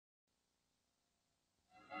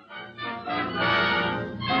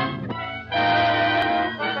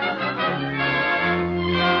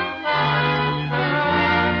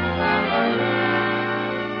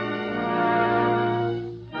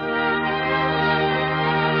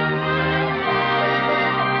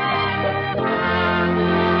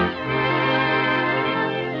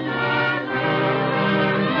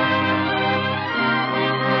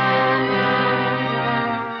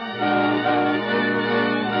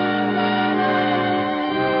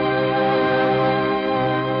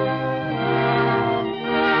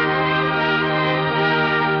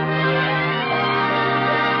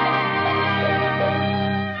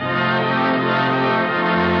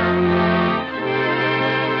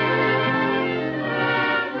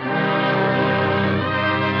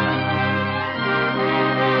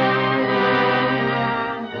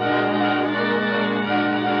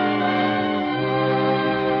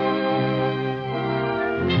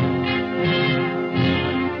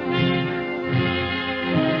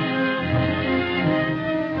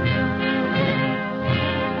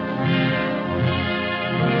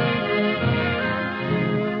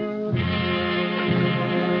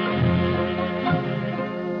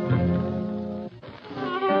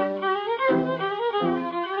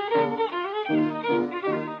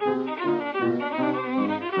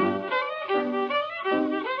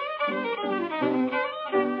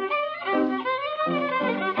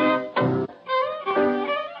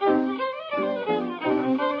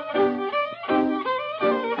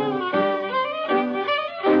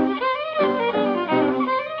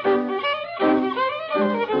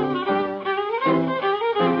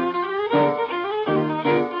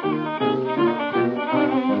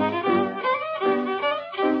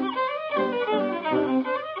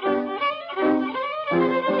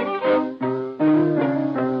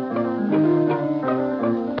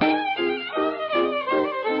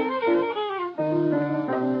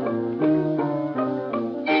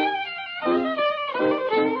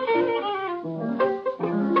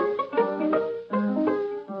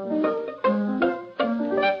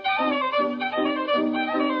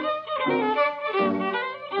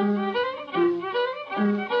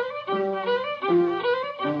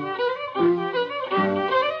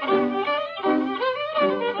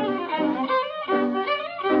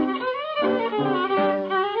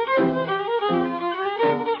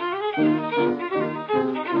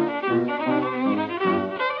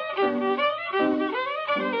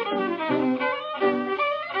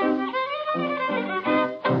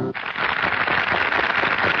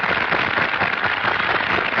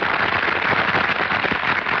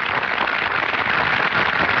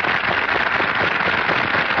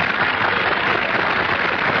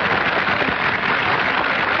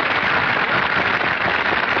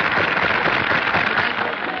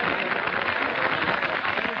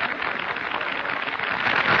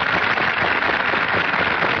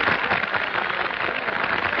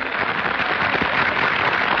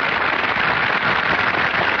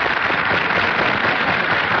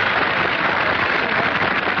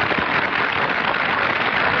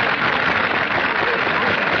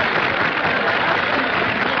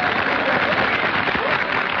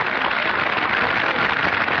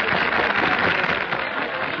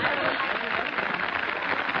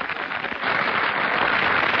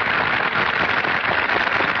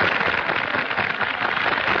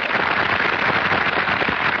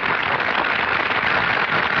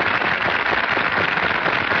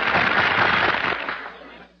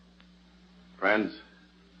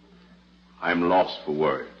I'm lost for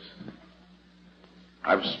words.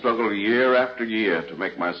 I've struggled year after year to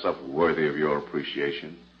make myself worthy of your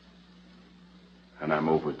appreciation. And I'm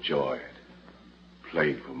overjoyed.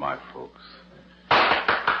 Played for my folks.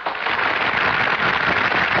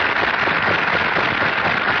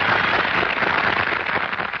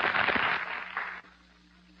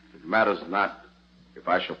 It matters not if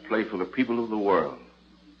I shall play for the people of the world.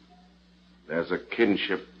 There's a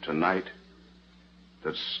kinship tonight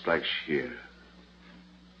that strikes here,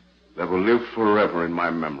 that will live forever in my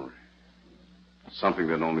memory. Something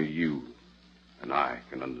that only you and I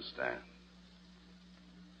can understand.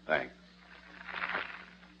 Thanks.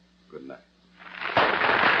 Good night. Oh,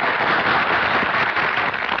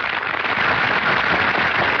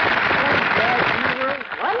 Dad, you were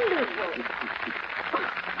wonderful.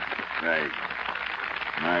 Night.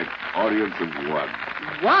 My audience of one.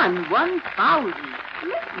 1,000.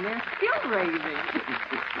 Listen, they're still raving.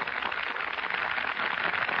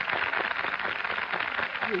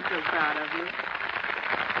 I'm so proud of you.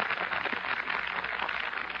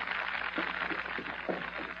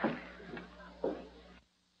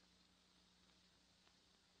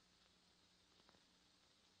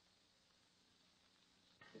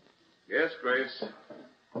 Yes, Grace.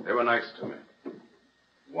 They were nice to me.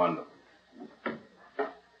 Wonderful.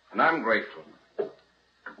 And I'm grateful.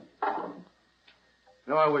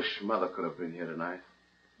 You know, I wish Mother could have been here tonight.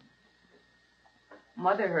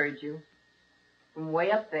 Mother heard you. From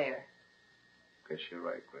way up there. Guess you're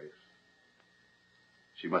right, Grace.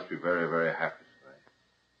 She must be very, very happy tonight.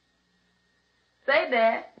 Say,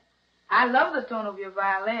 Dad, I love the tone of your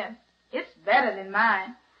violin. It's better than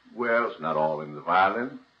mine. Well, it's not all in the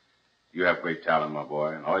violin. You have great talent, my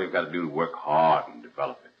boy, and all you've got to do is work hard and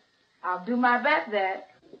develop it. I'll do my best, Dad.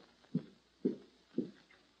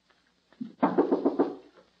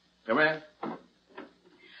 Come in.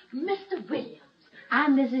 Mr. Williams,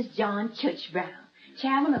 I'm Mrs. John Church Brown,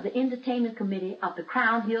 chairman of the entertainment committee of the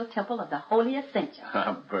Crown Hill Temple of the Holy Ascension.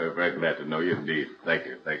 I'm very, very glad to know you indeed. Thank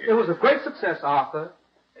you, thank It you. was a great success, Arthur.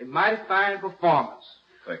 A mighty fine performance.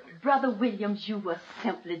 Thank you. Brother Williams, you were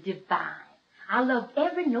simply divine. I loved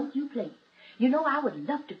every note you played. You know, I would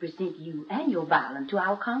love to present you and your violin to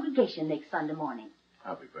our congregation next Sunday morning.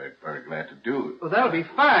 I'll be very, very glad to do it. Well, that'll be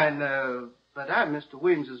fine, but I'm Mr.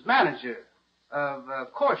 Williams' manager.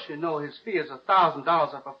 Of course, you know his fee is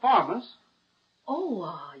 $1,000 a performance.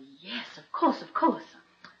 Oh, yes, of course, of course.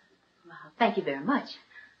 Thank you very much.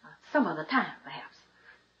 Some other time, perhaps.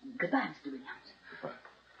 Goodbye, Mr. Williams.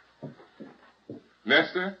 Goodbye.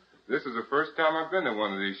 Mister, this is the first time I've been to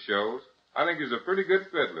one of these shows. I think he's a pretty good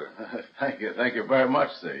fiddler. Thank you very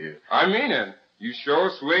much, sir. I mean it. You sure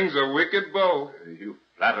swings a wicked bow. You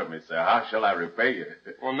flatter me, sir. How shall I repay you?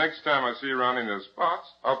 Well, next time I see you around in the spots,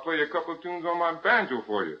 I'll play a couple of tunes on my banjo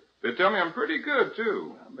for you. They tell me I'm pretty good,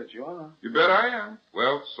 too. I bet you are. You bet I am.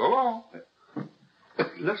 Well, so long.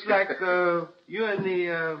 Looks like you and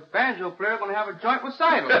the banjo player are going to have a joint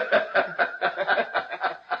recital.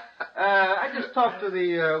 I just talked to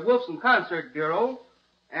the Wilson Concert Bureau,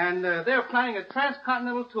 and they're planning a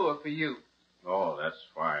transcontinental tour for you. Oh, that's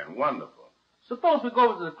fine. Wonderful. Suppose we go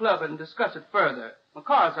over to the club and discuss it further. My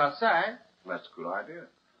car's outside. That's a good idea.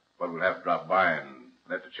 But we'll have to drop by and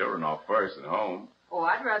let the children off first at home. Oh,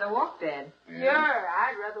 I'd rather walk, Dad. Yeah. Sure,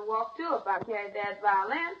 I'd rather walk, too, if I carried Dad's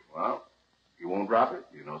violin. Well, you won't drop it.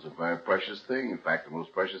 You know, it's a very precious thing. In fact, the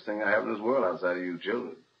most precious thing I have in this world outside of you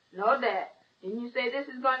children. No, Dad. Didn't you say this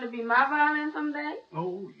is going to be my violin someday?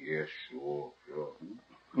 Oh, yes, sure.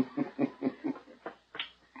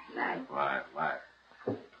 Nice. Fine.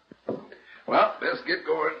 Well, let's get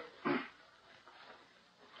going.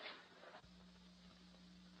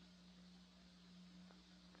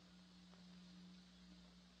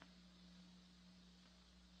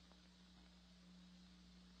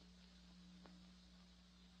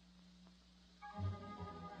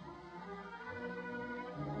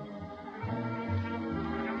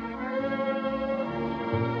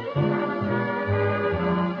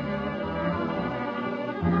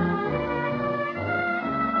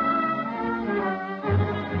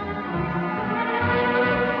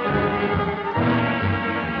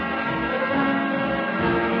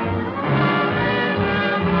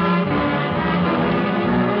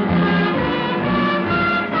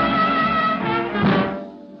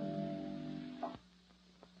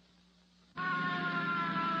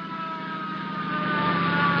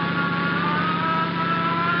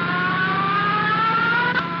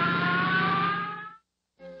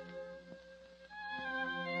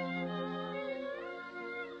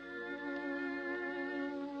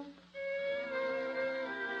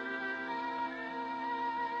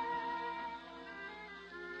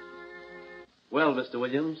 Well, Mr.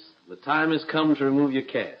 Williams, the time has come to remove your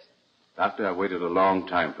cast. Doctor, I waited a long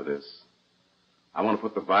time for this. I want to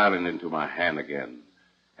put the violin into my hand again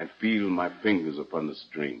and feel my fingers upon the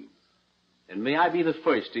strings. And may I be the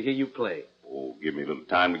first to hear you play? Oh, give me a little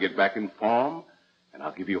time to get back in form, and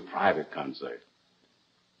I'll give you a private concert.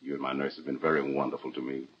 You and my nurse have been very wonderful to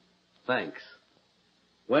me. Thanks.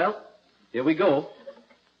 Well, here we go.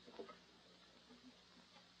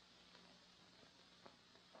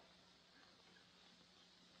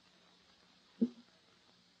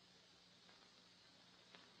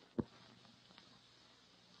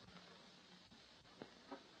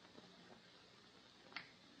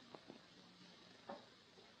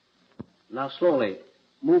 Now, slowly,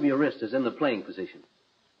 move your wrist as in the playing position.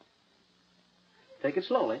 Take it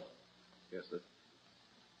slowly. Yes, sir.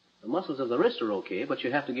 The muscles of the wrist are okay, but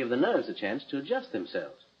you have to give the nerves a chance to adjust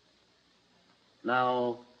themselves.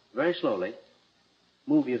 Now, very slowly,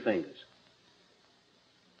 move your fingers.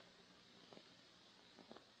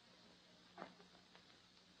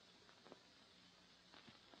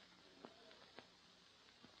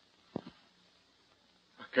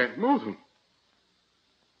 I can't move them.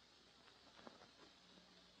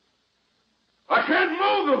 I can't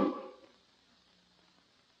move them!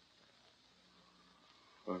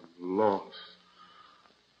 I'm lost.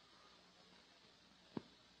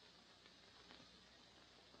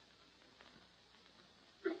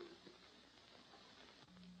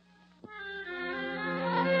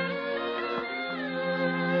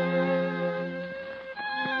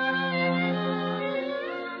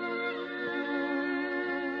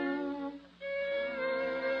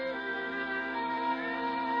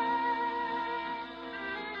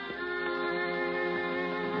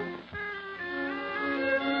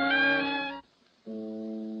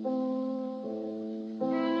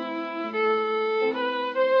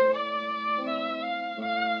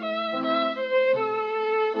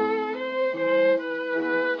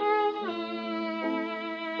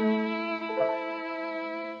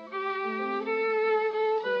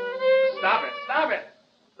 Stop it.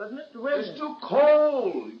 But, Mr. Williams... It's too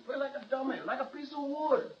cold. You play like a dummy, like a piece of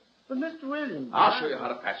wood. But, Mr. Williams... I'll show you how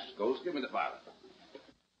the passage goes. Give me the violin.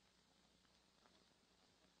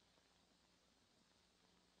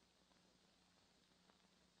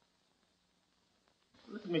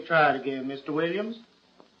 Let me try it again, Mr. Williams.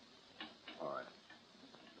 All right.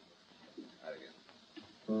 Try it again.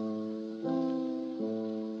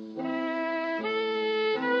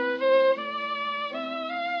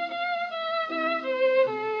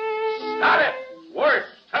 Stop it! It's worse.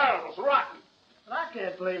 It's terrible. It's rotten. But I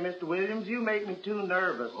can't play, Mr. Williams. You make me too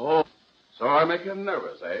nervous. Oh, so I make you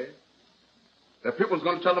nervous, eh? The pupil's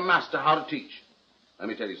going to tell the master how to teach. Let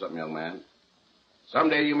me tell you something, young man.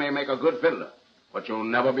 Someday you may make a good fiddler, but you'll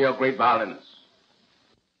never be a great violinist.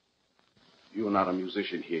 You're not a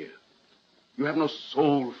musician here. You have no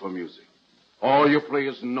soul for music. All you play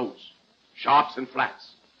is notes, sharps and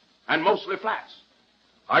flats, and mostly flats.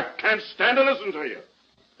 I can't stand to listen to you.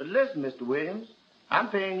 But listen, Mr. Williams, I'm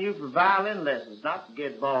paying you for violin lessons, not to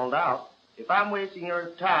get bawled out. If I'm wasting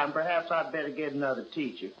your time, perhaps I'd better get another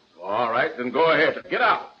teacher. All right, then go ahead. Get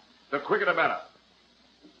out. The quicker the better.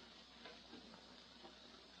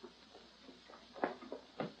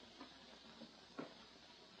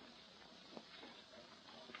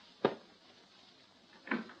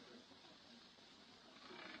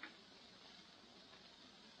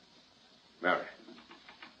 Mary,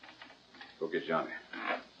 go get Johnny.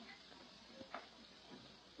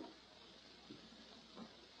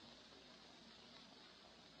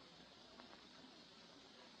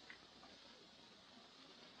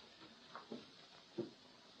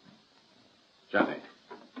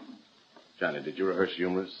 Johnny, did you rehearse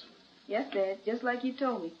humorous? Yes, Dad, just like you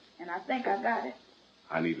told me. And I think I got it.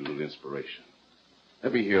 I need a little inspiration.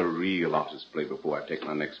 Let me hear a real artist play before I take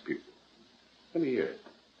my next pupil. Let me hear it.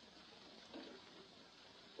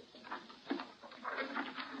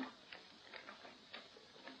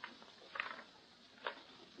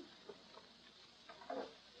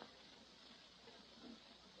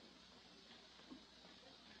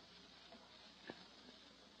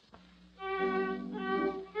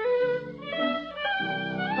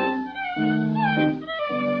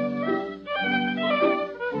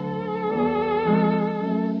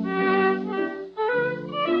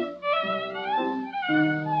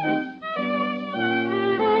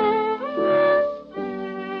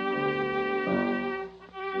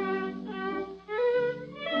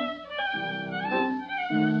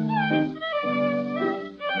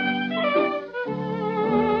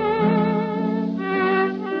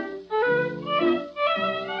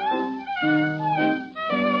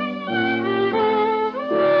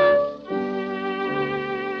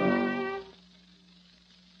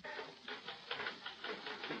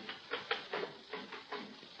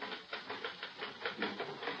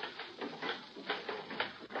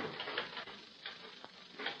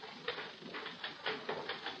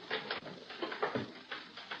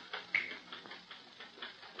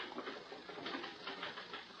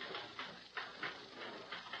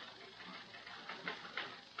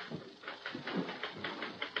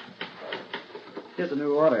 Here's a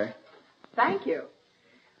new order. Thank you.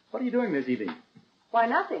 What are you doing this evening? Why,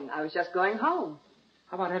 nothing. I was just going home.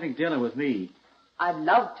 How about having dinner with me? I'd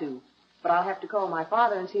love to, but I'll have to call my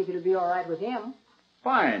father and see if it'll be all right with him.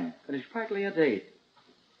 Fine. Then it's practically a date.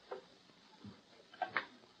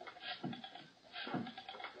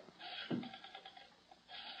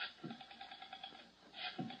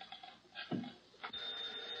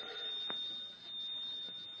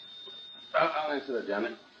 I'll answer that,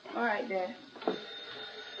 Janet. All right, Dad.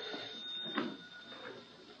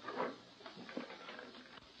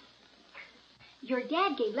 Your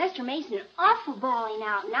dad gave Lester Mason an awful bawling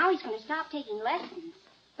out. Now he's going to stop taking lessons.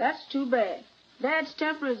 That's too bad. Dad's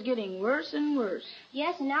temper is getting worse and worse.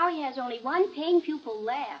 Yes, and now he has only one paying pupil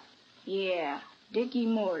left. Yeah, Dickie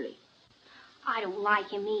Morley. I don't like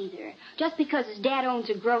him either. Just because his dad owns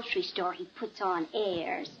a grocery store, he puts on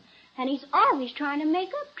airs. And he's always trying to make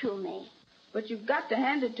up to me. But you've got to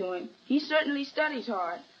hand it to him. He certainly studies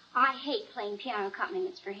hard. I hate playing piano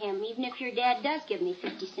accompaniments for him, even if your dad does give me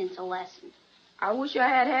 50 cents a lesson. I wish I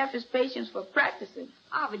had half his patience for practicing.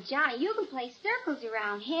 Oh, but Johnny, you can play circles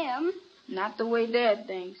around him. Not the way Dad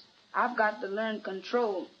thinks. I've got to learn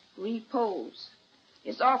control, repose.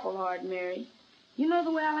 It's awful hard, Mary. You know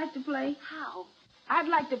the way I like to play? How? I'd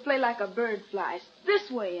like to play like a bird flies, this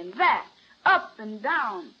way and that, up and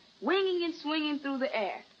down, winging and swinging through the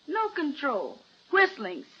air. No control.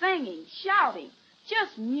 Whistling, singing, shouting.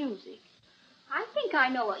 Just music. I think I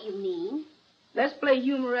know what you mean. Let's play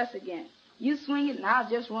humorous again. You swing it and I'll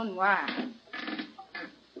just run wild.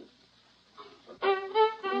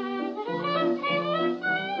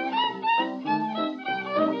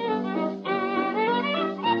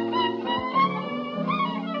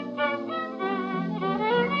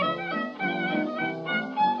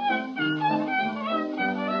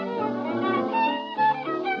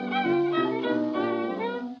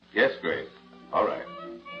 Yes, Grace. All right.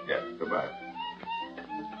 Yes, goodbye.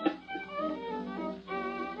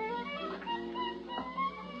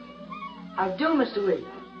 I do, Mr. Williams.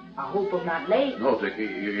 I hope I'm not late. No, Dickie,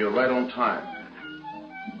 you're right on time.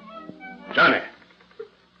 Johnny,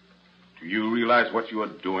 do you realize what you are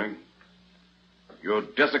doing? You're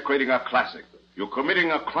desecrating a classic. You're committing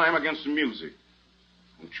a crime against music.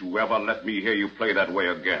 Don't you ever let me hear you play that way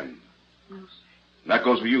again. No, sir. And that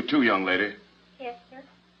goes for you, too, young lady. Yes, sir.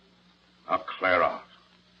 Now, clear out.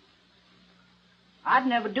 I'd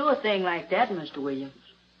never do a thing like that, Mr. Williams.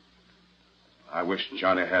 I wish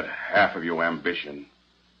Johnny had half of your ambition.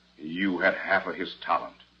 You had half of his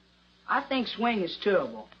talent. I think swing is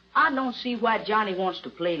terrible. I don't see why Johnny wants to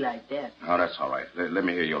play like that. Oh, that's all right. Let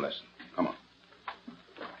me hear your lesson. Come on.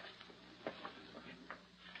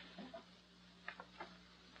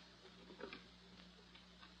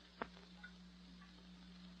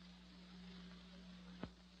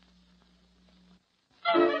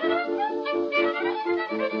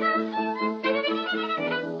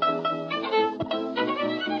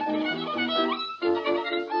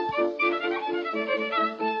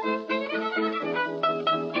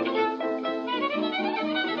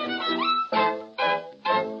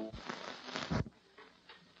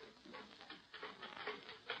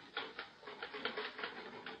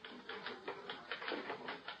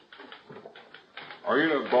 Are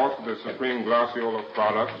you the boss of the Supreme Glaciola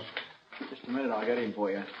products? Just a minute, I'll get him for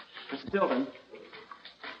you. Mr. Stilton.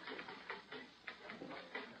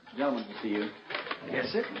 Gentleman to see you. Yes,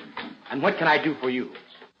 sir. And what can I do for you?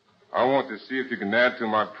 I want to see if you can add to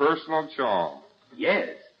my personal charm.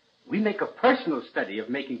 Yes. We make a personal study of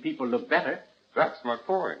making people look better. That's my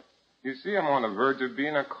point. You see, I'm on the verge of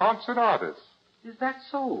being a concert artist. Is that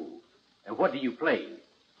so? And what do you play?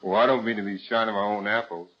 Well, I don't mean to be shining my own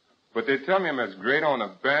apples, but they tell me I'm as great on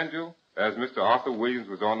the banjo as Mr. Arthur Williams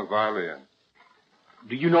was on the violin.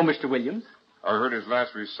 Do you know Mr. Williams? I heard his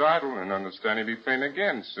last recital and understand he'll be playing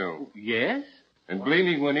again soon. Yes? And believe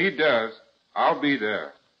me, when he does, I'll be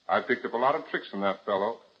there. I picked up a lot of tricks from that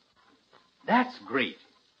fellow. That's great.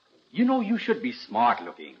 You know, you should be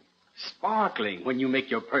smart-looking, sparkling when you make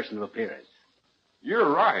your personal appearance. You're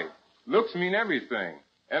right. Looks mean everything.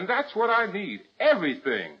 And that's what I need.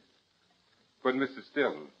 Everything. But, Mr.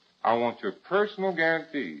 Stilton, I want your personal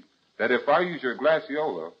guarantee that if I use your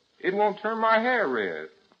glaciola, it won't turn my hair red.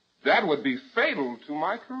 That would be fatal to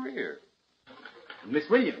my career. Miss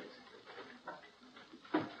Williams,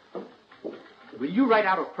 will you write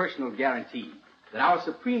out a personal guarantee that our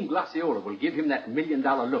Supreme Glaciola will give him that $1 million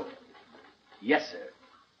look? Yes, sir.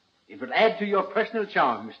 It will add to your personal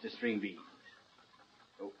charm, Mr. Stringbean.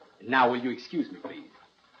 Oh, now, will you excuse me, please?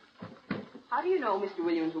 How do you know Mr.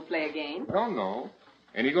 Williams will play again? I don't know.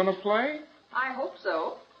 Ain't he going to play? I hope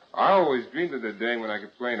so. I always dreamed of the day when I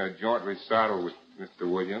could play in a joint recital with Mr.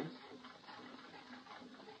 Williams.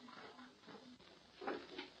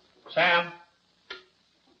 Sam.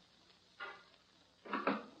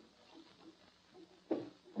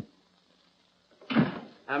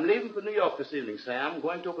 I'm leaving for New York this evening, Sam. I'm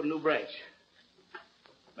going to open a new branch.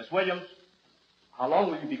 Miss Williams. How long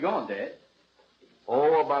will you be gone, Dad?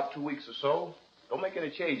 Oh, about 2 weeks or so. Don't make any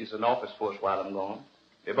changes in the office force while I'm gone.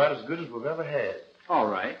 They're about as good as we've ever had. All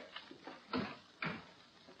right.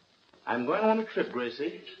 I'm going on a trip,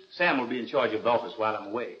 Gracie. Sam will be in charge of the office while I'm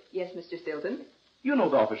away. Yes, Mr. Stilton. You know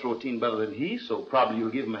the office routine better than he, so probably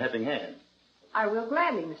you'll give him a helping hand. I will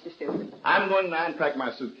gladly, Mr. Stilton. I'm going to unpack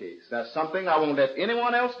my suitcase. That's something I won't let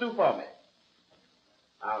anyone else do for me.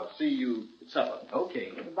 I'll see you at supper.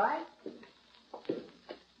 Okay. Goodbye.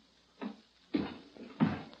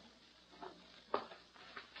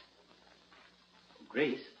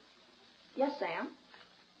 Grace, Yes, Sam.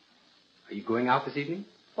 are you going out this evening?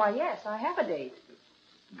 Why, yes, I have a date.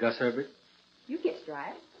 Gus Herbert? You guessed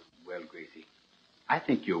right. Well, Gracie, I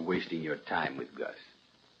think you're wasting your time with Gus.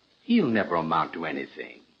 He'll never amount to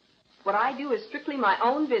anything. What I do is strictly my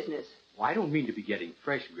own business. Well, I don't mean to be getting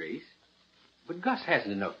fresh, Grace, but Gus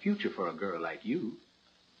hasn't enough future for a girl like you.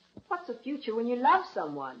 What's a future when you love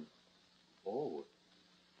someone? Oh,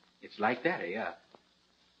 it's like that, eh?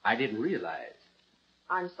 I didn't realize.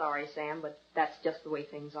 I'm sorry, Sam, but that's just the way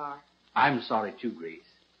things are. I'm sorry, too, Grace.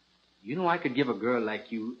 You know, I could give a girl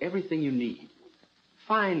like you everything you need.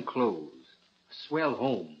 Fine clothes, a swell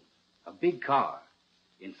home, a big car.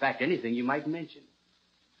 In fact, anything you might mention.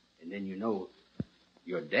 And then, you know,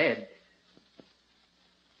 you're dead.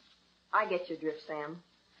 I get your drift, Sam,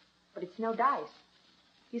 but it's no dice.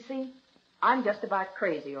 You see, I'm just about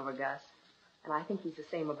crazy over Gus, and I think he's the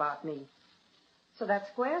same about me. So that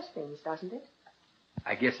squares things, doesn't it?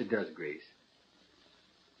 I guess it does, Grace.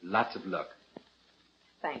 Lots of luck.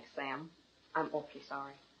 Thanks, Sam. I'm awfully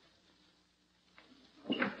sorry.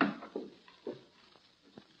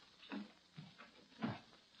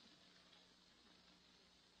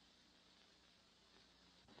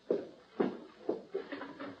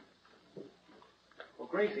 Well,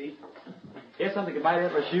 Gracie, here's something that might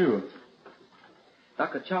interest you.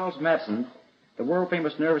 Dr. Charles Matson, the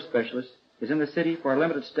world-famous nerve specialist, is in the city for a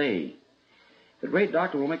limited stay. The great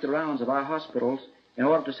doctor will make the rounds of our hospitals in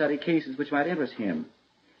order to study cases which might interest him.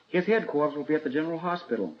 His headquarters will be at the General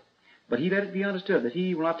Hospital, but he let it be understood that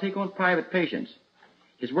he will not take on private patients.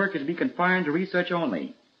 His work is to be confined to research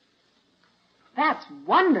only. That's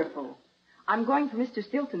wonderful. I'm going for Mr.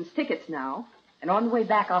 Stilton's tickets now, and on the way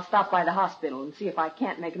back I'll stop by the hospital and see if I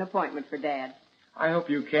can't make an appointment for Dad. I hope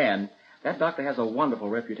you can. That doctor has a wonderful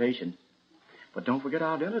reputation. But don't forget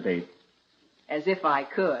our dinner date. As if I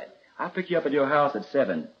could. I'll pick you up at your house at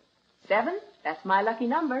 7. 7? That's my lucky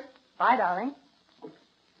number. Bye, darling.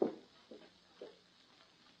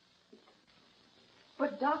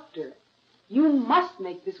 But, Doctor, you must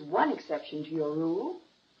make this one exception to your rule.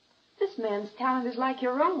 This man's talent is like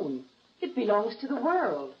your own. It belongs to the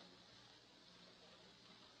world.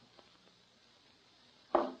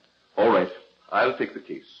 All right. I'll take the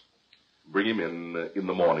case. Bring him in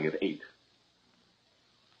the morning at 8.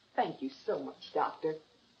 Thank you so much, Doctor.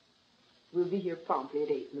 We'll be here promptly at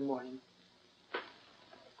 8 in the morning.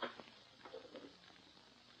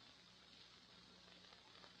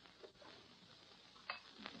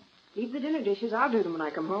 Leave the dinner dishes. I'll do them when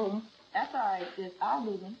I come home. That's all right, sis. I'll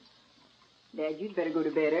do them. Dad, you'd better go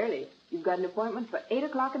to bed early. You've got an appointment for 8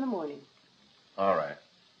 o'clock in the morning. All right.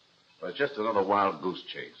 Well, it's just another wild goose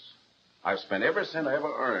chase. I've spent every cent I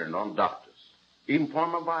ever earned on doctors, even for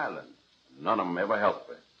my violin. None of them ever helped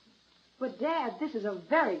me. But, Dad, this is a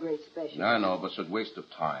very great special. I know, but it's a waste of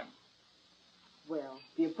time. Well,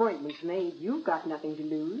 the appointment's made. You've got nothing to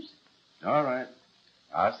lose. All right.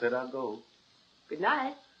 I said I'd go. Good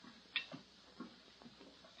night.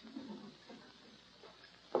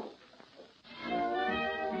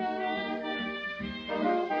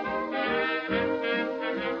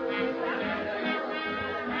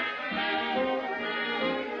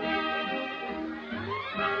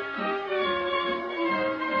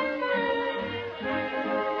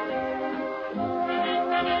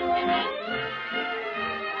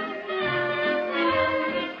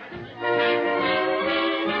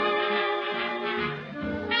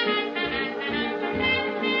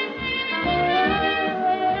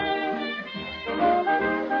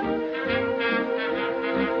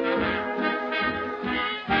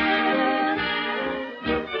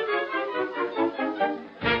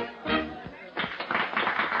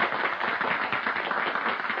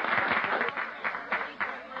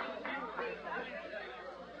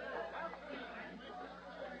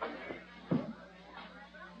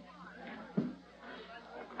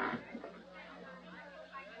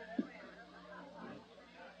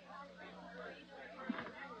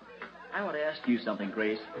 ask you something,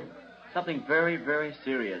 Grace. Something very, very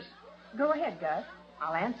serious. Go ahead, Gus.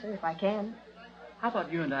 I'll answer if I can. How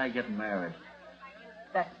about you and I getting married?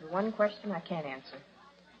 That's the one question I can't answer.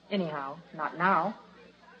 Anyhow, not now.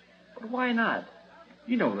 But why not?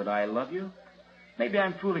 You know that I love you. Maybe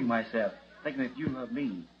I'm fooling myself, thinking that you love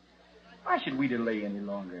me. Why should we delay any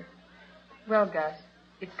longer? Well, Gus,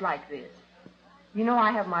 it's like this. You know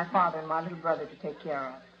I have my father and my little brother to take care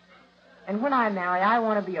of. And when I marry, I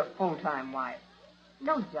want to be a full-time wife.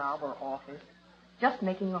 No job or office. Just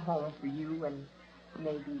making a home for you and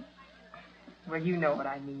maybe... Well, you know what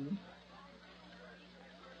I mean.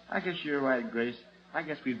 I guess you're right, Grace. I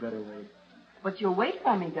guess we'd better wait. But you'll wait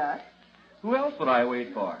for me, Gus. Who else would I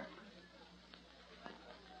wait for?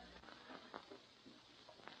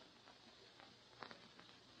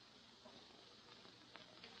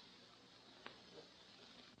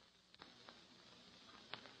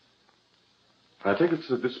 I think it's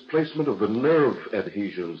the displacement of the nerve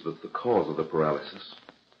adhesions that's the cause of the paralysis.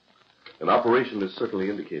 An operation is certainly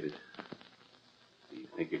indicated. Do you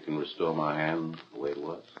think you can restore my hand the way it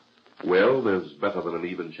was? Well, there's better than an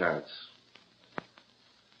even chance.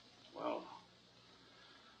 Well,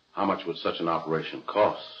 how much would such an operation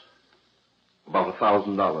cost? About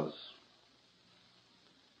 $1,000.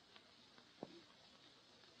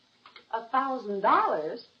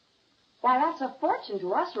 $1,000? Why, that's a fortune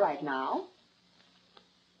to us right now.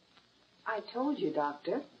 I told you,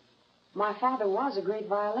 Doctor, my father was a great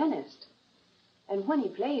violinist. And when he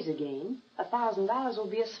plays again, $1,000 will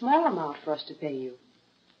be a small amount for us to pay you.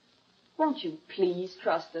 Won't you please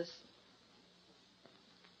trust us?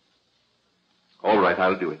 All right,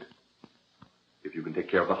 I'll do it. If you can take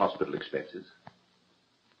care of the hospital expenses.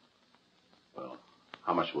 Well,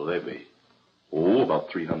 how much will they be? Oh, about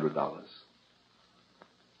 $300.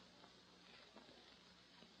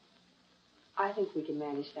 I think we can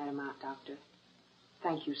manage that amount, Doctor.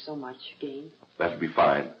 Thank you so much, Gain. That'll be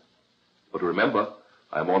fine. But remember,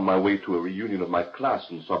 I'm on my way to a reunion of my class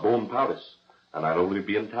in Sorbonne, Paris, and I'll only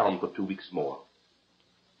be in town for 2 weeks more.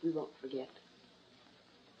 We won't forget.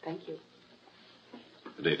 Thank you.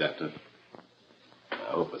 Good day, Doctor.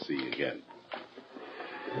 I hope I see you again.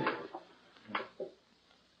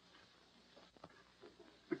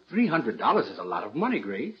 $300 is a lot of money,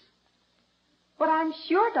 Grace. But I'm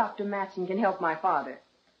sure Dr. Matson can help my father.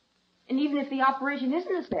 And even if the operation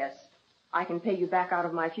isn't a success, I can pay you back out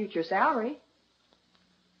of my future salary.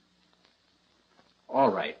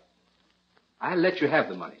 All right. I'll let you have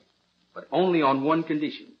the money, but only on one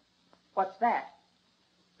condition. What's that?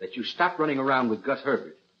 That you stop running around with Gus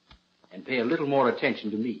Herbert and pay a little more attention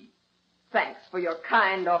to me. Thanks for your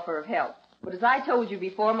kind offer of help. But as I told you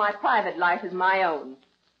before, my private life is my own.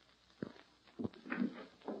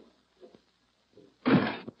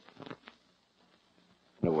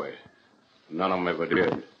 No way. None of them ever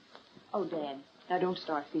did. Oh, Dad, now don't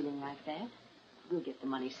start feeling like that. We'll get the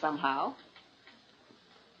money somehow.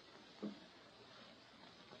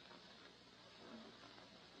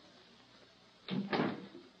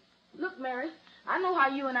 Look, Mary, I know how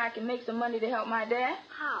you and I can make some money to help my dad.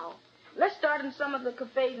 How? Let's start in some of the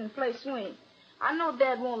cafes and play swing. I know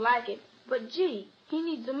Dad won't like it, but gee, he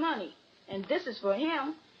needs the money. And this is for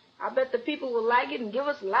him. I bet the people will like it and give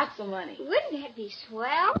us lots of money. Wouldn't that be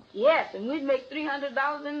swell? Yes, and we'd make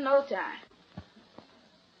 $300 in no time.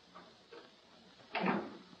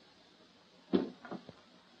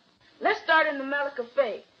 Let's start in the Mellow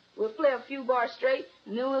Cafe. We'll play a few bars straight,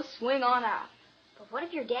 and then we'll swing on out. But what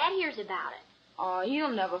if your dad hears about it? Oh,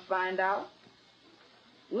 he'll never find out.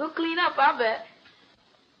 We'll clean up, I bet.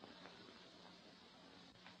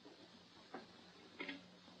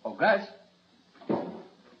 Oh, Gus.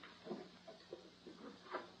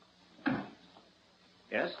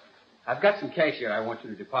 Yes? I've got some cash here I want you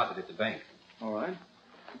to deposit at the bank. All right.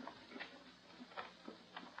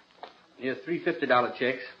 Here's three $50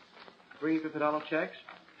 checks, $3 $50 checks,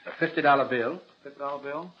 a $50 bill, $50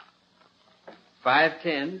 bill, 5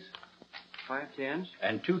 10s, 5 10s,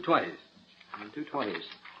 and 2 20s. and 2 20s.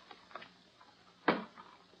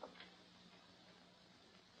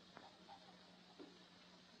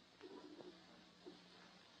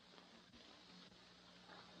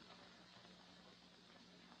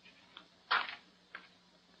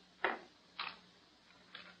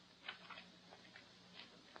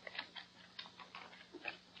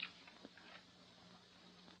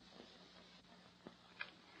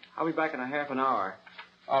 I'll be back in a half an hour.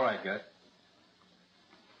 All right, Gus.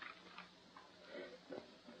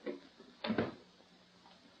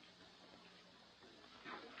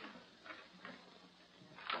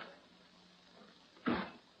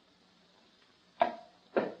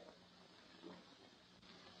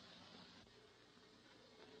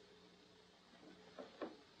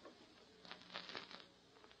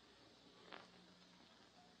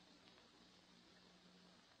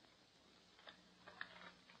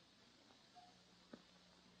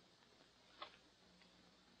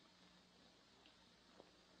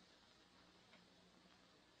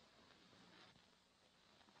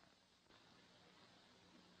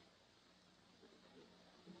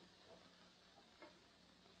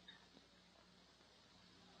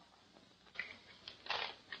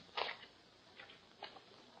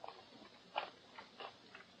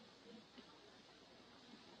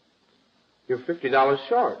 You're $50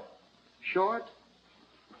 short. Short?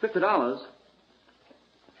 $50?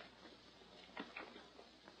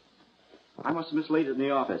 I must have mislaid it in the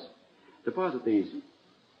office. Deposit these.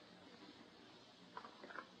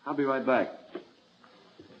 I'll be right back.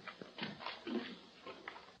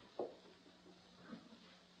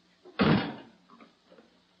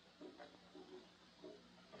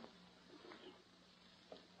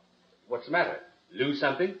 What's the matter? Lose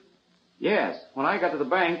something? Yes. When I got to the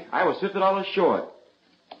bank, I was $50 short.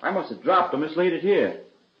 I must have dropped or mislaid it here.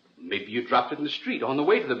 Maybe you dropped it in the street on the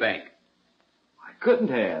way to the bank. I couldn't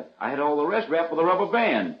have. I had all the rest wrapped with a rubber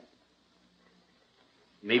band.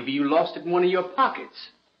 Maybe you lost it in one of your pockets.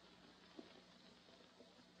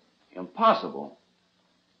 Impossible.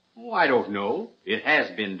 Oh, I don't know. It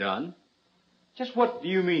has been done. Just what do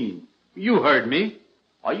you mean? You heard me.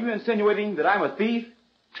 Are you insinuating that I'm a thief?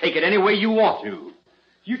 Take it any way you want to.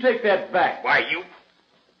 You take that back. Why, you...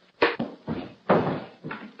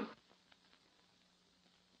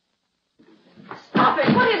 Stop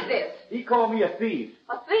it. What is this? He called me a thief.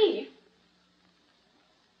 A thief?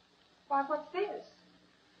 Why, what's this?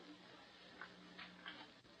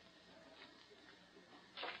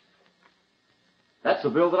 That's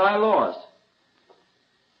the bill that I lost.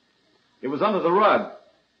 It was under the rug.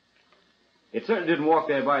 It certainly didn't walk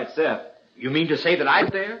there by itself. You mean to say that I'm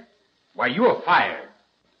there? Why, you're fired.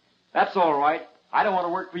 That's all right. I don't want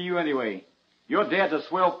to work for you anyway. Your dad's a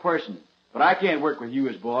swell person, but I can't work with you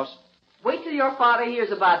as boss. Wait till your father hears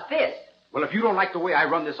about this. Well, if you don't like the way I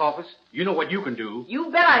run this office, you know what you can do. You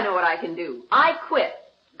bet I know what I can do. I quit.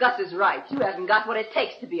 Gus is right. You haven't got what it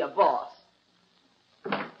takes to be a boss.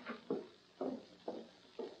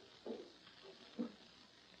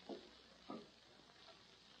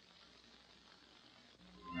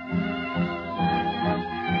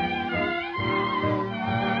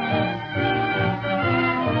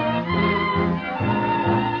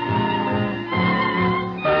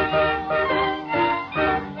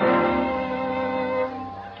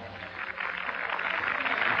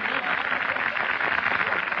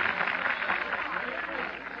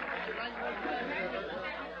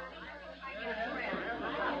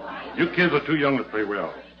 You kids are too young to play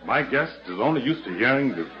well. My guest is only used to hearing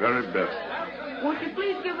the very best. Won't you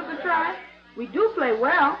please give us a try? We do play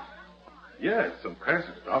well. Yes, some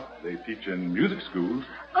classic stuff they teach in music schools.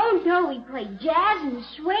 Oh, no, we play jazz and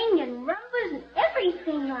swing and rumbas and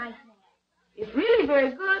everything like that. It's really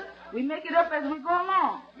very good. We make it up as we go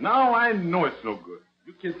along. Now I know it's no good.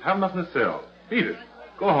 You kids have nothing to sell. Beat it.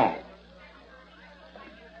 Go home.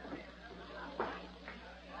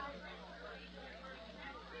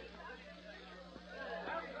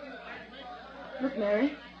 Look,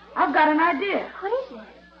 Mary, I've got an idea. What is it?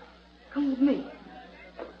 Come with me.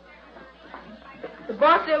 The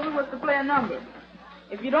boss said we were to play a number.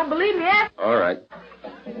 If you don't believe me, ask. All right.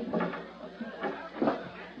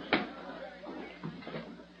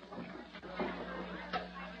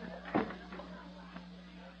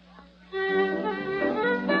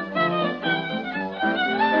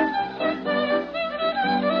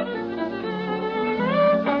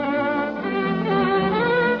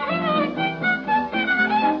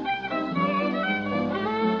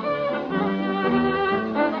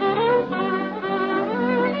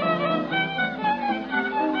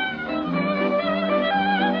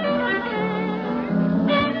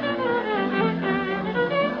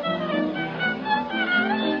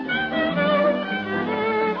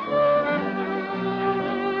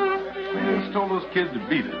 Kids to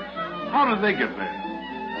beat it. How did they get there?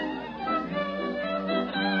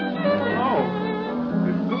 Oh,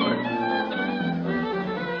 it's good.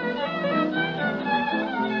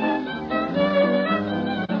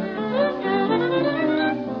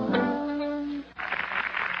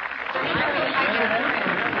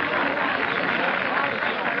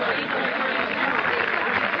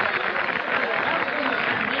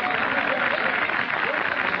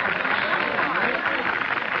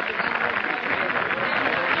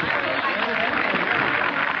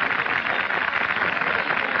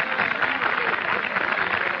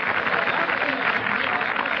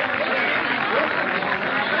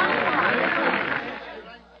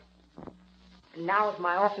 Now with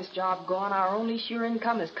my office job gone, our only sure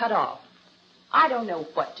income is cut off. I don't know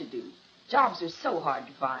what to do. Jobs are so hard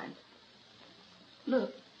to find.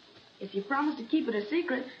 Look, if you promise to keep it a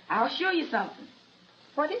secret, I'll show you something.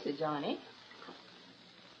 What is it, Johnny?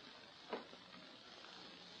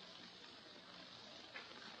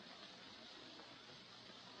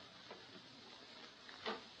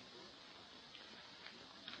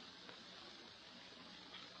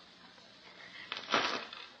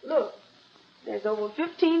 Look, there's over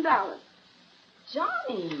 $15.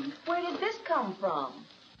 Johnny, where did this come from?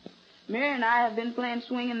 Mary and I have been playing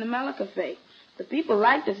swing in the Mellow Cafe. The people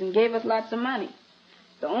liked us and gave us lots of money.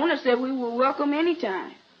 The owner said we were welcome any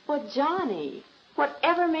time. Well, Johnny,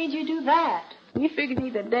 whatever made you do that? We figured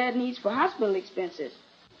either Dad needs for hospital expenses.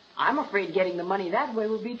 I'm afraid getting the money that way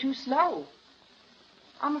will be too slow.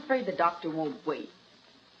 I'm afraid the doctor won't wait.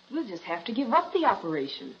 We'll just have to give up the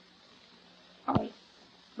operation. Oh,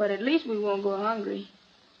 but at least we won't go hungry.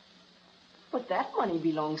 But that money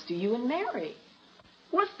belongs to you and Mary.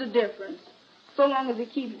 What's the difference? So long as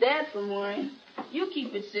it keeps Dad from worrying. You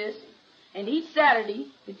keep it, sis. And each Saturday,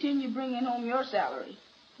 continue bringing home your salary.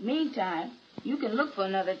 Meantime, you can look for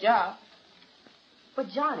another job. But,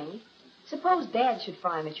 Johnny, suppose Dad should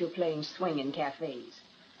find that you're playing swing in cafes.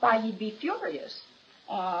 Why, he'd be furious.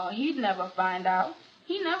 Oh, he'd never find out.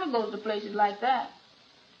 He never goes to places like that.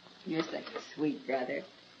 You're such a sweet brother.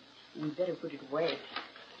 You'd better put it away.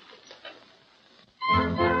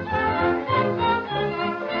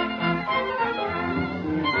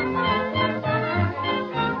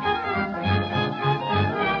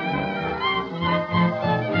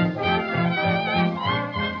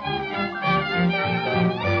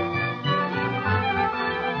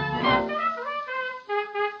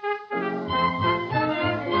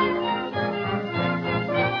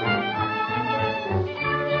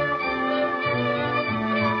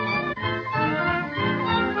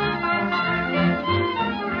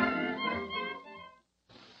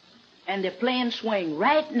 And they're playing swing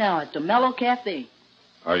right now at the Mellow Cafe.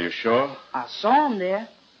 Are you sure? I saw them there.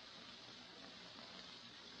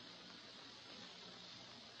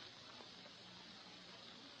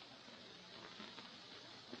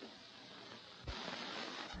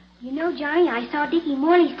 You know, Johnny, I saw Dickie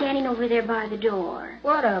Morley standing over there by the door.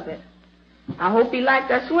 What of it? I hope he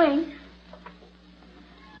liked our swing.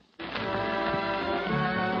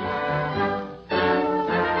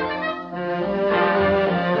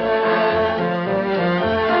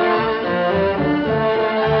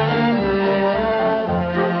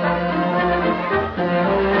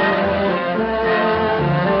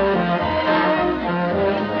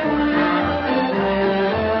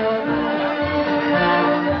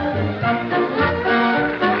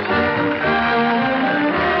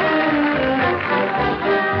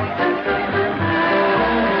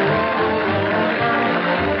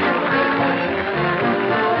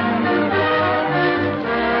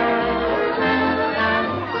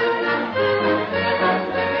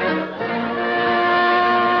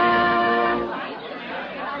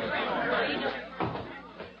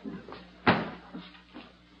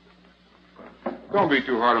 Don't be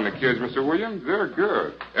too hard on the kids, Mr. Williams. They're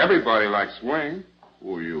good. Everybody likes swing.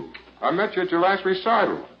 Who are you? I met you at your last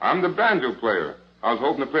recital. I'm the banjo player. I was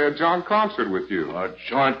hoping to play a joint concert with you. A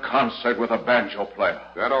joint concert with a banjo player.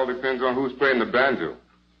 That all depends on who's playing the banjo.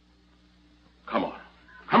 Come on.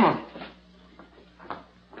 Come on.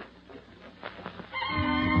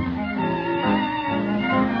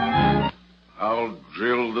 I'll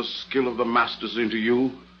drill the skill of the masters into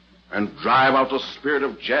you and drive out the spirit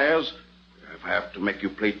of jazz if I have to make you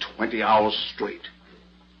play 20 hours straight.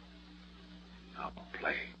 Now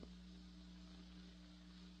play.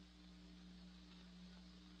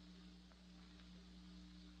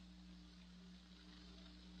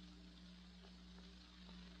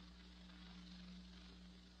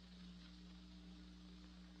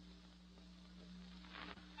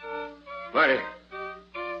 Play.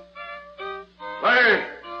 Play.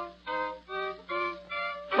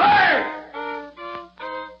 Play.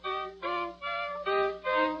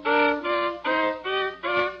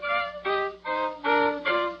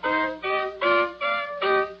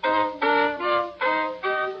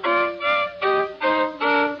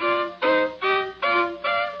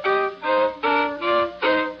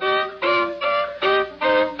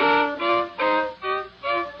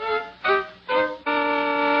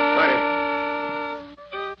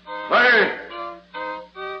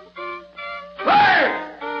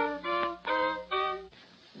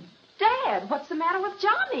 What's the matter with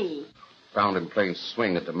Johnny? Found him playing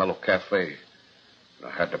swing at the Mellow Cafe. I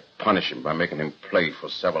had to punish him by making him play for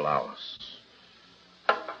several hours.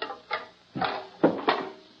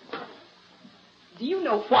 Do you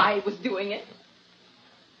know why he was doing it?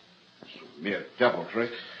 Mere deviltry.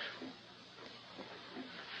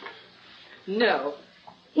 No.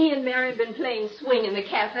 He and Mary have been playing swing in the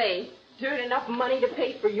cafe to earn enough money to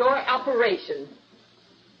pay for your operation.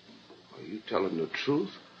 Are you telling the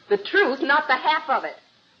truth? The truth, not the half of it.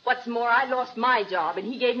 What's more, I lost my job, and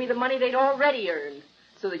he gave me the money they'd already earned,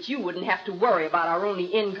 so that you wouldn't have to worry about our only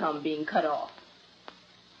income being cut off.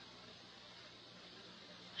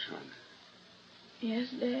 Son. Yes,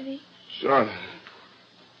 Daddy? Son.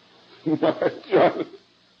 My Johnny.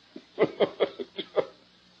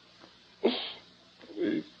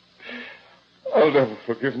 Please. I'll never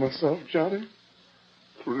forgive myself, Johnny.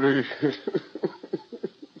 Please.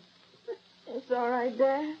 It's all right,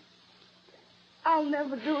 Dad. I'll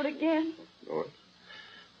never do it again. No,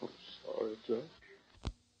 I'm sorry, John.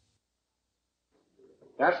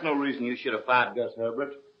 That's no reason you should have fired Gus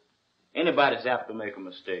Herbert. Anybody's apt to make a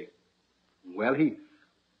mistake. Well, he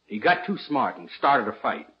got too smart and started a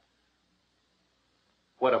fight.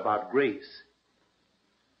 What about Grace?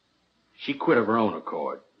 She quit of her own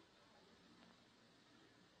accord.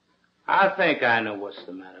 I think I know what's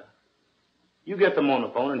the matter. You get them on the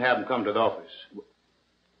phone and have them come to the office.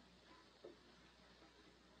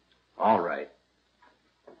 All right.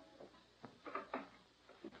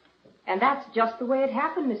 And that's just the way it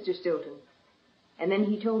happened, Mr. Stilton. And then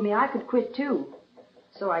he told me I could quit, too.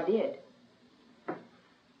 So I did.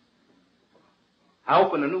 I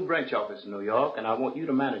opened a new branch office in New York, and I want you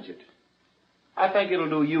to manage it. I think it'll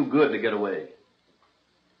do you good to get away.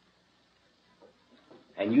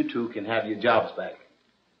 And you two can have your jobs back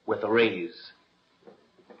with a raise.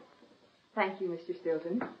 Thank you, Mr.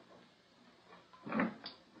 Stilton.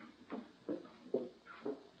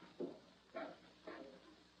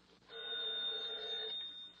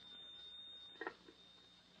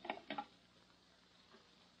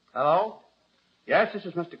 Hello? Yes, this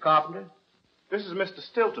is Mr. Carpenter. This is Mr.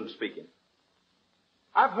 Stilton speaking.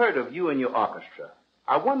 I've heard of you and your orchestra.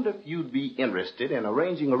 I wonder if you'd be interested in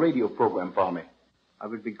arranging a radio program for me. I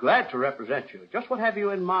would be glad to represent you. Just what have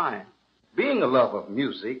you in mind? Being a lover of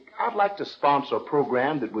music, I'd like to sponsor a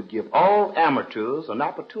program that would give all amateurs an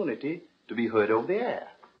opportunity to be heard over the air.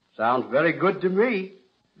 Sounds very good to me.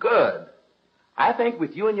 Good. I think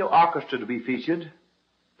with you and your orchestra to be featured,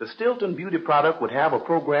 the Stilton Beauty product would have a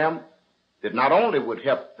program that not only would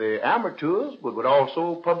help the amateurs, but would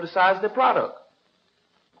also publicize the product.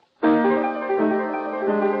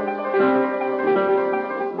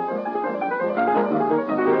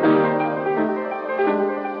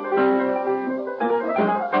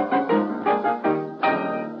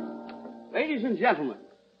 Ladies and gentlemen,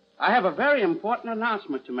 I have a very important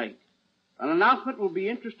announcement to make. An announcement will be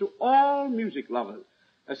of interest to all music lovers,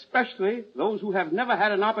 especially those who have never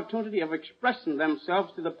had an opportunity of expressing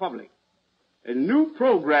themselves to the public. A new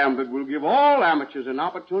program that will give all amateurs an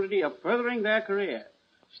opportunity of furthering their career.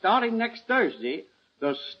 Starting next Thursday,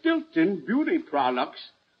 the Stilton Beauty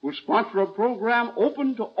Products will sponsor a program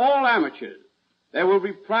open to all amateurs. There will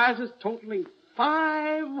be prizes totaling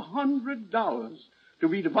 $500 to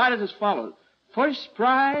be divided as follows. First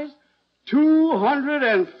prize,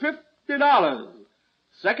 $250.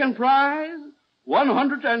 Second prize,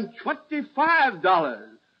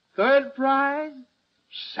 $125. Third prize,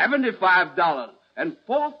 $75. And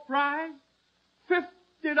fourth prize,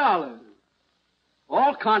 $50.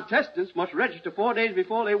 All contestants must register 4 days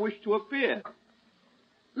before they wish to appear.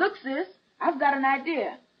 Look, sis, I've got an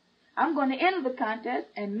idea. I'm going to enter the contest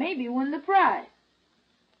and maybe win the prize.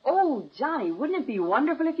 Oh, Johnny, wouldn't it be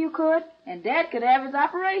wonderful if you could? And Dad could have his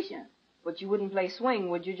operation. But you wouldn't play swing,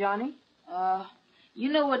 would you, Johnny? You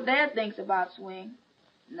know what Dad thinks about swing.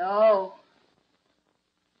 No.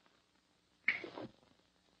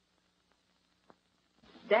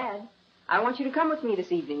 Dad, I want you to come with me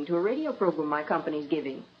this evening to a radio program my company's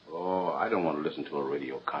giving. Oh, I don't want to listen to a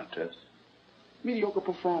radio contest. Mediocre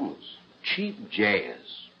performance. Cheap jazz.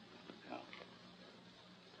 Yeah.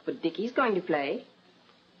 But Dickie's going to play.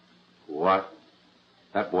 What?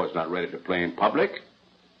 That boy's not ready to play in public?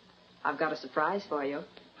 I've got a surprise for you.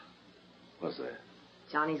 What's that?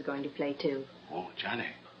 Johnny's going to play, too. Oh, Johnny.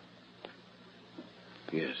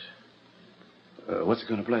 Yes. What's he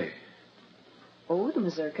going to play? Oh, the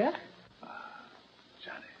mazurka.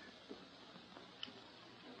 Johnny.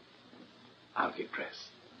 I'll get dressed.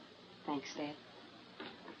 Thanks, Dad.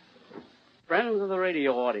 Friends of the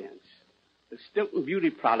radio audience, the Stilton Beauty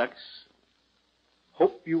Products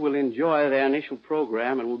hope you will enjoy their initial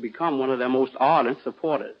program and will become one of their most ardent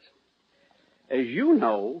supporters. As you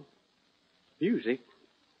know, music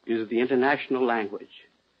is the international language,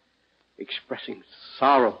 expressing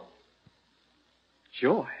sorrow,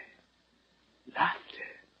 joy, laughter,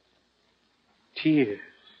 tears,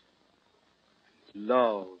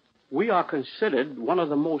 love. We are considered one of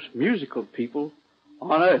the most musical people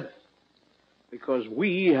on earth because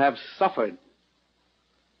we have suffered.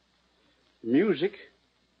 Music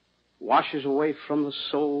washes away from the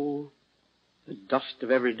soul the dust of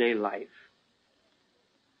everyday life.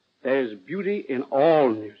 There's beauty in all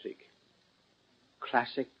music,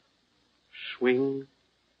 classic, swing,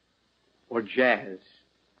 or jazz.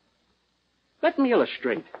 Let me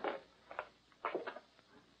illustrate.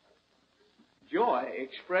 joy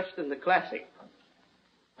expressed in the classic.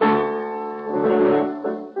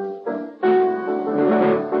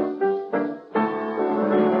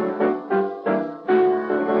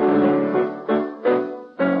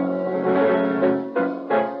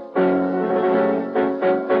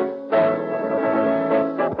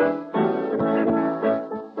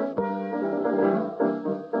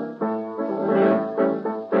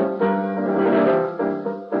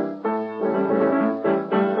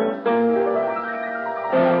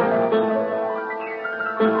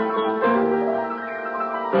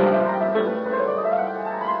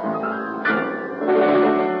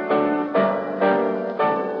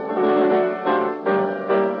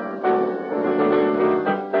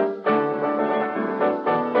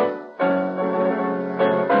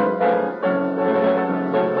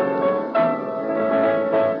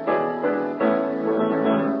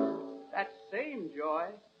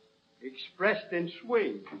 Expressed in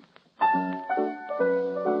swing.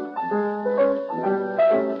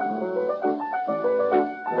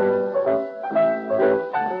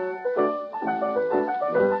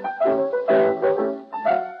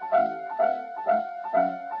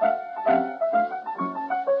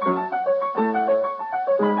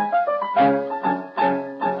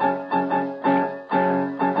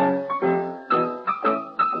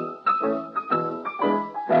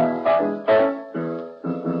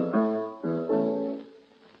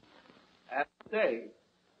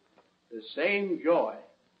 The same joy,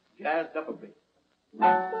 jazzed up a bit.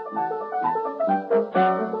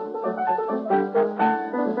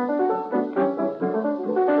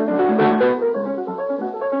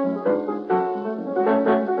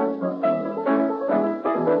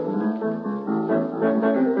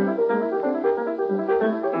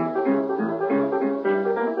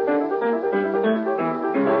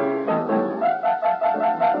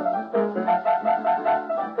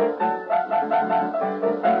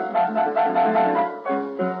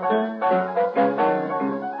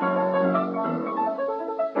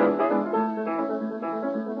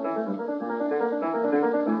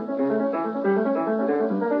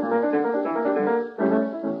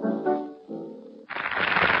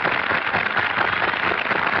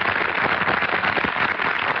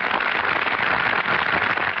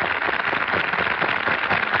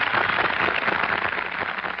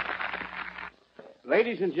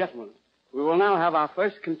 Ladies and gentlemen, we will now have our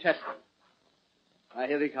first contestant.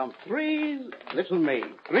 Here they come. Three little maids.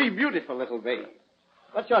 Three beautiful little babes.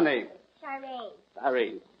 What's your name? Charmaine.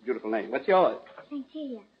 Irene. Beautiful name. What's yours?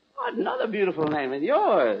 Cynthia. Oh, another beautiful name. And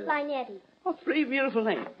yours? Linetti. Oh, three beautiful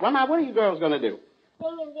names. Well, now, what are you girls going to do?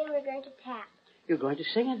 Sing and then we're going to tap. You're going to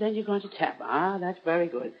sing and then you're going to tap. Ah, that's very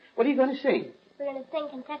good. What are you going to sing? We're going to sing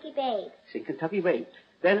Kentucky Babe. Sing Kentucky Babe.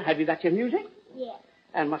 Then, have you got your music? Yes.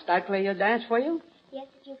 And must I play your dance for you? Yes,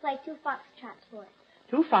 if you play 2 foxtrots for us.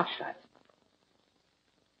 2 foxtrots.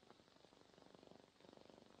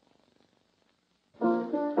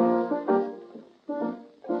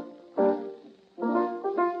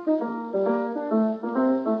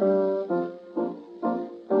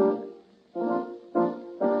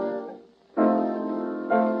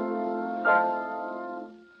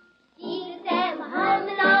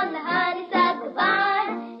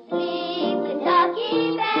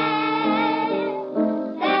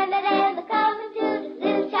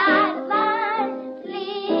 Child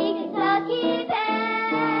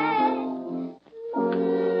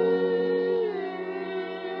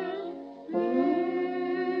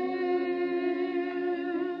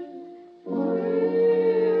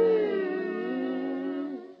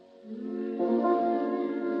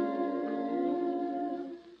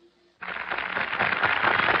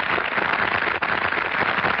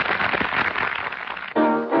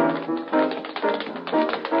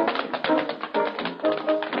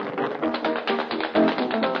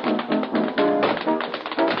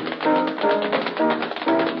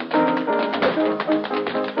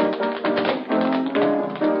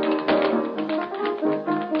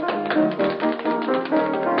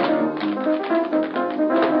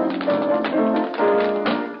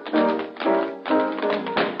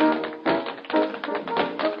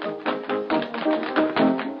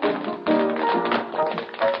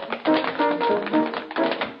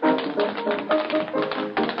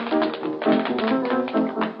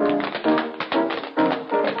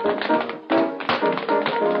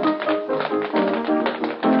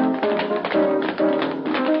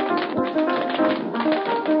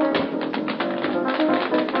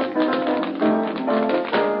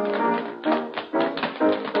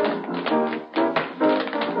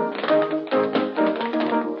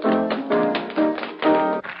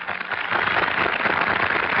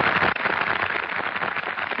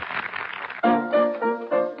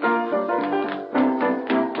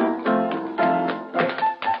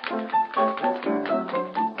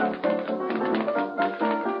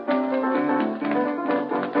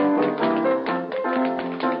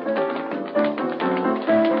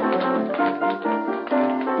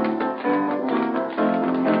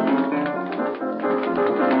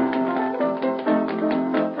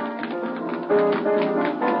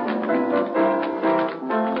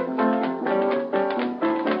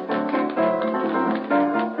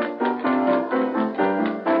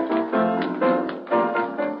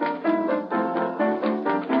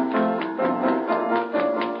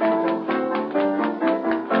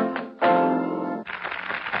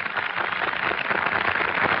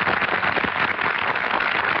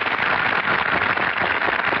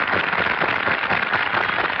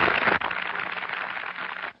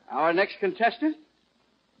next contestant?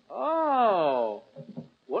 Oh.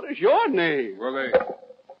 What is your name?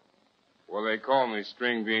 Well, they call me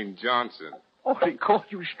String Bean Johnson. Oh, they call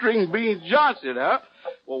you String Bean Johnson, huh?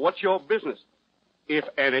 Well, what's your business, if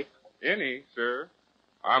any? Any, sir.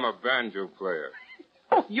 I'm a banjo player.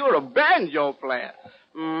 Oh, you're a banjo player.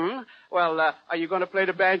 Mm-hmm. Well, are you going to play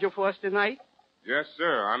the banjo for us tonight? Yes,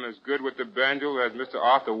 sir. I'm as good with the banjo as Mr.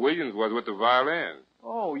 Arthur Williams was with the violin.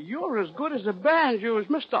 Oh, you're as good as the banjo as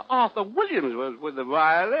Mr. Arthur Williams was with the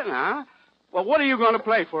violin, huh? Well, what are you going to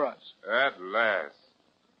play for us? At last.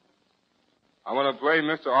 I'm going to play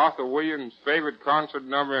Mr. Arthur Williams' favorite concert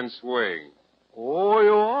number in swing. Oh,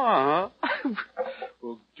 you are, huh?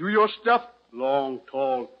 Well, do your stuff. Long,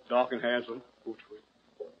 tall, dark, and handsome. Go to it.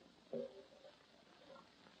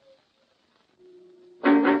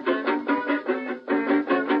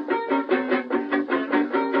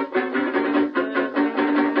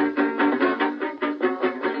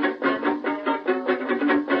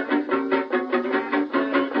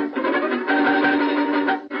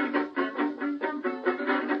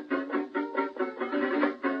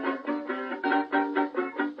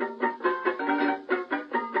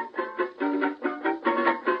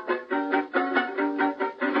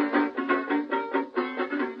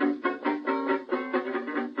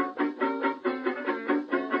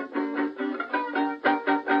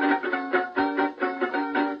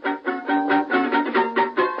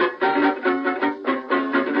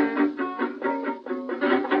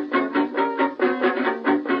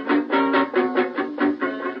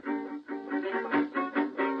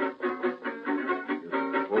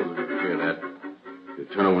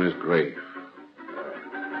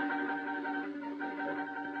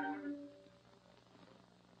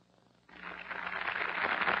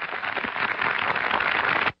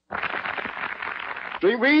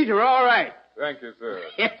 String Beans, you're all right. Thank you, sir.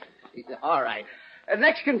 All right.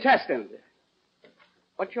 Next contestant.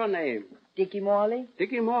 What's your name? Dickie Morley.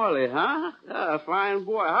 Dickie Morley, huh? Fine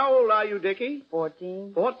boy. How old are you, Dickie?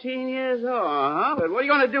 14. 14 years old, huh? Well, what are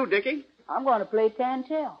you going to do, Dickie? I'm going to play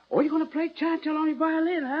Tantel. Oh, you're going to play Tantel on your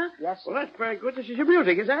violin, huh? Yes, sir. Well, that's very good. This is your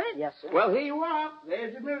music, is that it? Yes, sir. Well, here you are.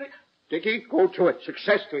 There's your music. Dickie, go to it.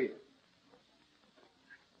 Success to you.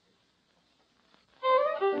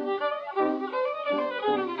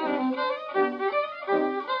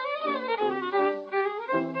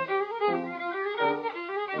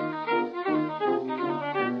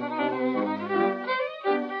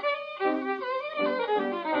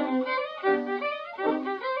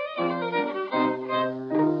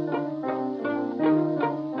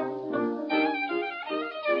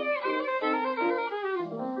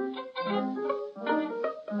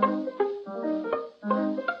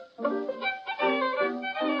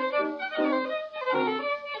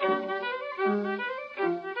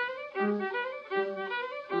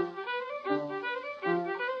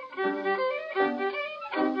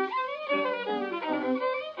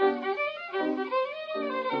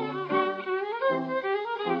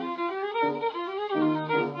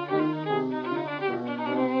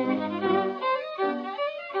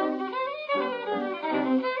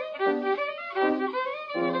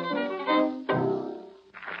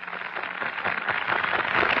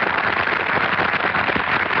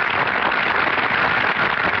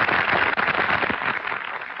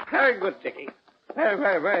 Very good, Dickie.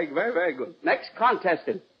 Very good. Next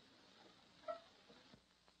contestant.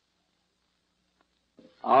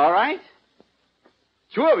 All right.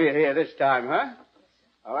 Two of you here this time, huh?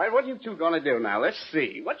 All right, what are you two going to do now? Let's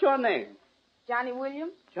see. What's your name? Johnny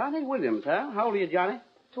Williams. Johnny Williams, huh? How old are you, Johnny?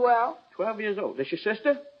 12. 12 years old. Is your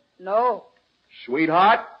sister? No.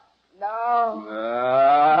 Sweetheart?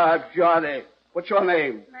 No. Johnny. What's your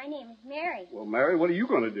name? My name is Mary. Well, Mary, what are you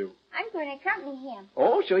going to do? I'm going to accompany him.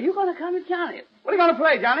 Oh, so you're going to come with Johnny. What are you going to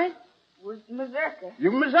play, Johnny? With Mazurka.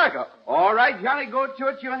 You Mazurka. All right, Johnny, go to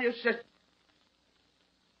it, you and your sister.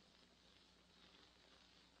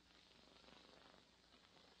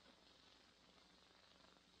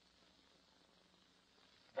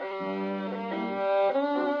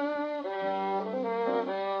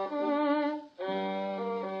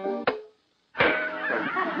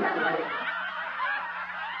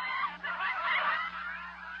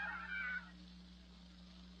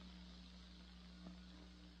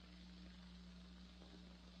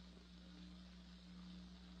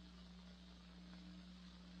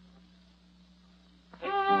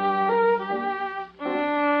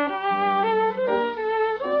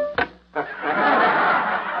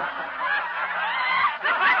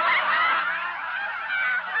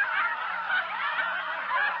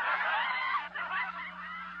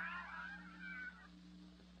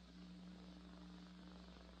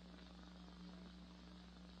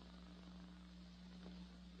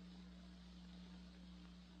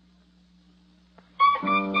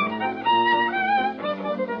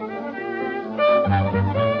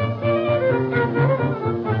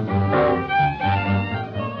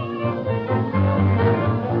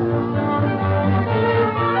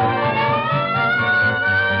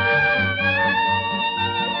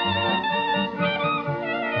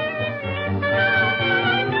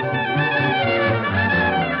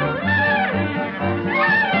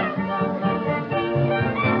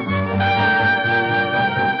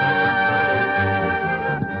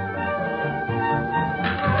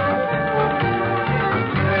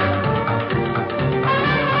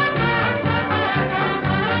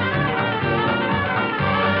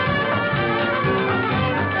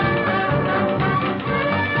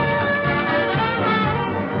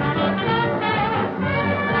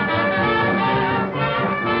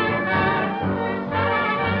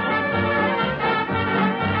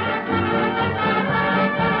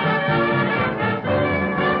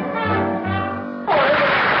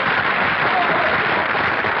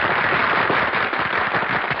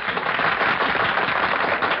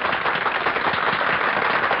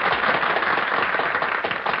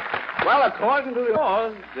 Well, according to the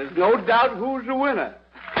laws, there's no doubt who's the winner.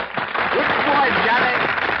 Good boy, Johnny.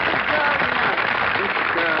 Good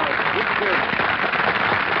girl. Good girl.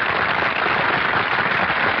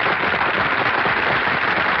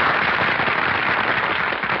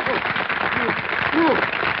 Look,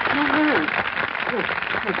 my hands. Oh,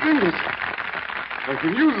 my fingers. I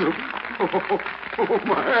can use them. Oh,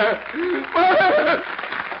 my hand. My hand.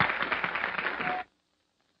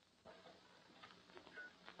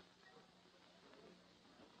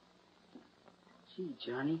 Gee,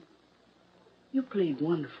 Johnny, you played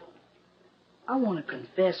wonderful. I want to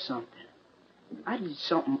confess something. I did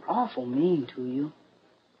something awful mean to you.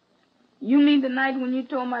 You mean the night when you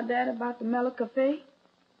told my dad about the Mellow Cafe?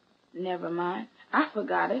 Never mind. I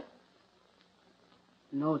forgot it.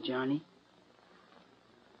 No, Johnny.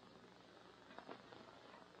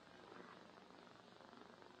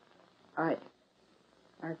 I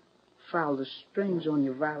filed the strings on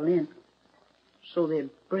your violin so they'd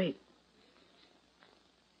break.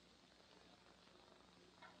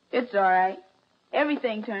 It's all right.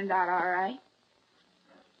 Everything turned out all right.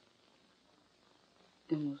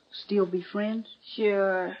 Then we'll still be friends?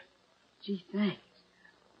 Sure. Gee, thanks.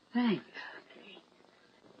 Thanks.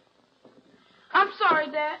 I'm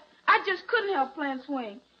sorry, Dad. I just couldn't help playing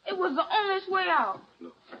swing. It was the only way out.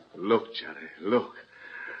 Look, Johnny, look.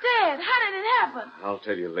 Dad, how did it happen? I'll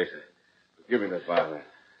tell you later. But give me that violin.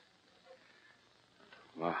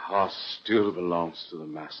 My heart still belongs to the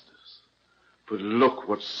masters. But look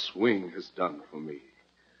what swing has done for me.